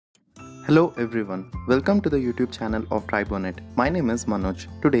Hello everyone, welcome to the YouTube channel of TriboNet. My name is Manoj.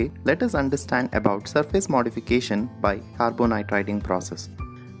 Today, let us understand about surface modification by carbonitriding process.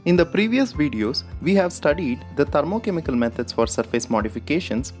 In the previous videos, we have studied the thermochemical methods for surface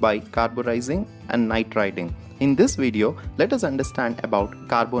modifications by carburizing and nitriding. In this video, let us understand about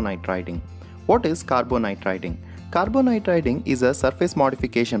carbonitriding. What is carbonitriding? Carbonitriding is a surface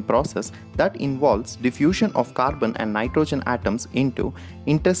modification process that involves diffusion of carbon and nitrogen atoms into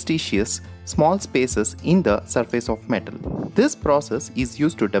interstitious small spaces in the surface of metal. This process is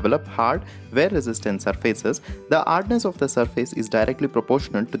used to develop hard, wear-resistant surfaces. The hardness of the surface is directly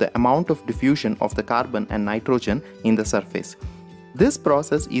proportional to the amount of diffusion of the carbon and nitrogen in the surface. This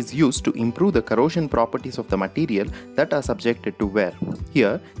process is used to improve the corrosion properties of the material that are subjected to wear.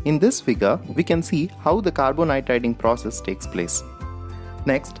 Here, in this figure, we can see how the carbonitriding process takes place.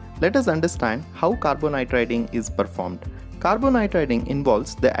 Next, let us understand how carbonitriding is performed. Carbonitriding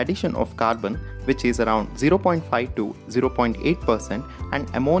involves the addition of carbon, which is around 0.5 to 0.8%, and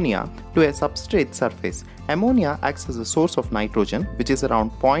ammonia to a substrate surface. Ammonia acts as a source of nitrogen, which is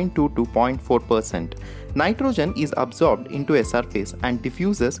around 0.2 to 0.4%. Nitrogen is absorbed into a surface and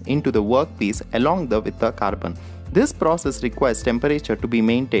diffuses into the workpiece along with the carbon. This process requires temperature to be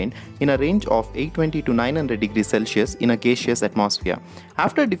maintained in a range of 820 to 900 degrees Celsius in a gaseous atmosphere.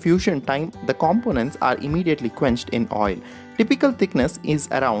 After diffusion time, the components are immediately quenched in oil. Typical thickness is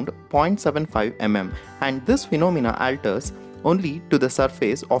around 0.75 mm, and this phenomena alters only to the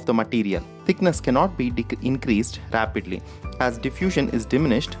surface of the material. Thickness cannot be increased rapidly, as diffusion is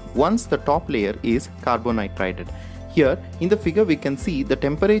diminished once the top layer is carbonitrided. Here, in the figure, we can see the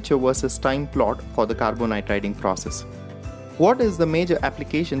temperature versus time plot for the carbonitriding process. What is the major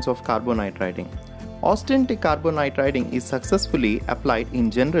applications of carbonitriding? Austenitic carbonitriding is successfully applied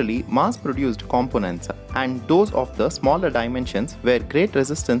in generally mass-produced components and those of the smaller dimensions where great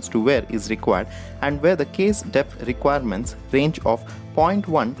resistance to wear is required and where the case depth requirements range of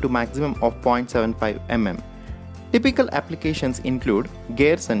 0.1 to maximum of 0.75 mm. Typical applications include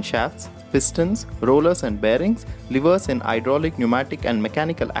gears and shafts, pistons, rollers and bearings, levers in hydraulic, pneumatic and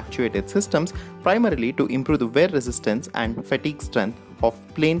mechanical actuated systems, primarily to improve the wear resistance and fatigue strength of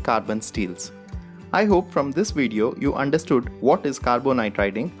plain carbon steels. I hope from this video you understood what is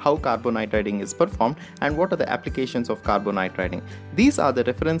carbonitriding, how carbonitriding is performed, and what are the applications of carbonitriding. These are the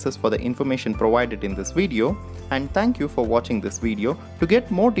references for the information provided in this video, and thank you for watching this video. To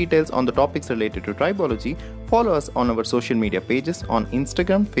get more details on the topics related to tribology, follow us on our social media pages on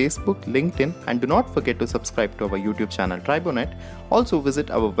Instagram, Facebook, LinkedIn, and do not forget to subscribe to our YouTube channel TriboNet. Also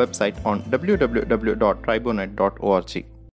visit our website on www.tribonet.org.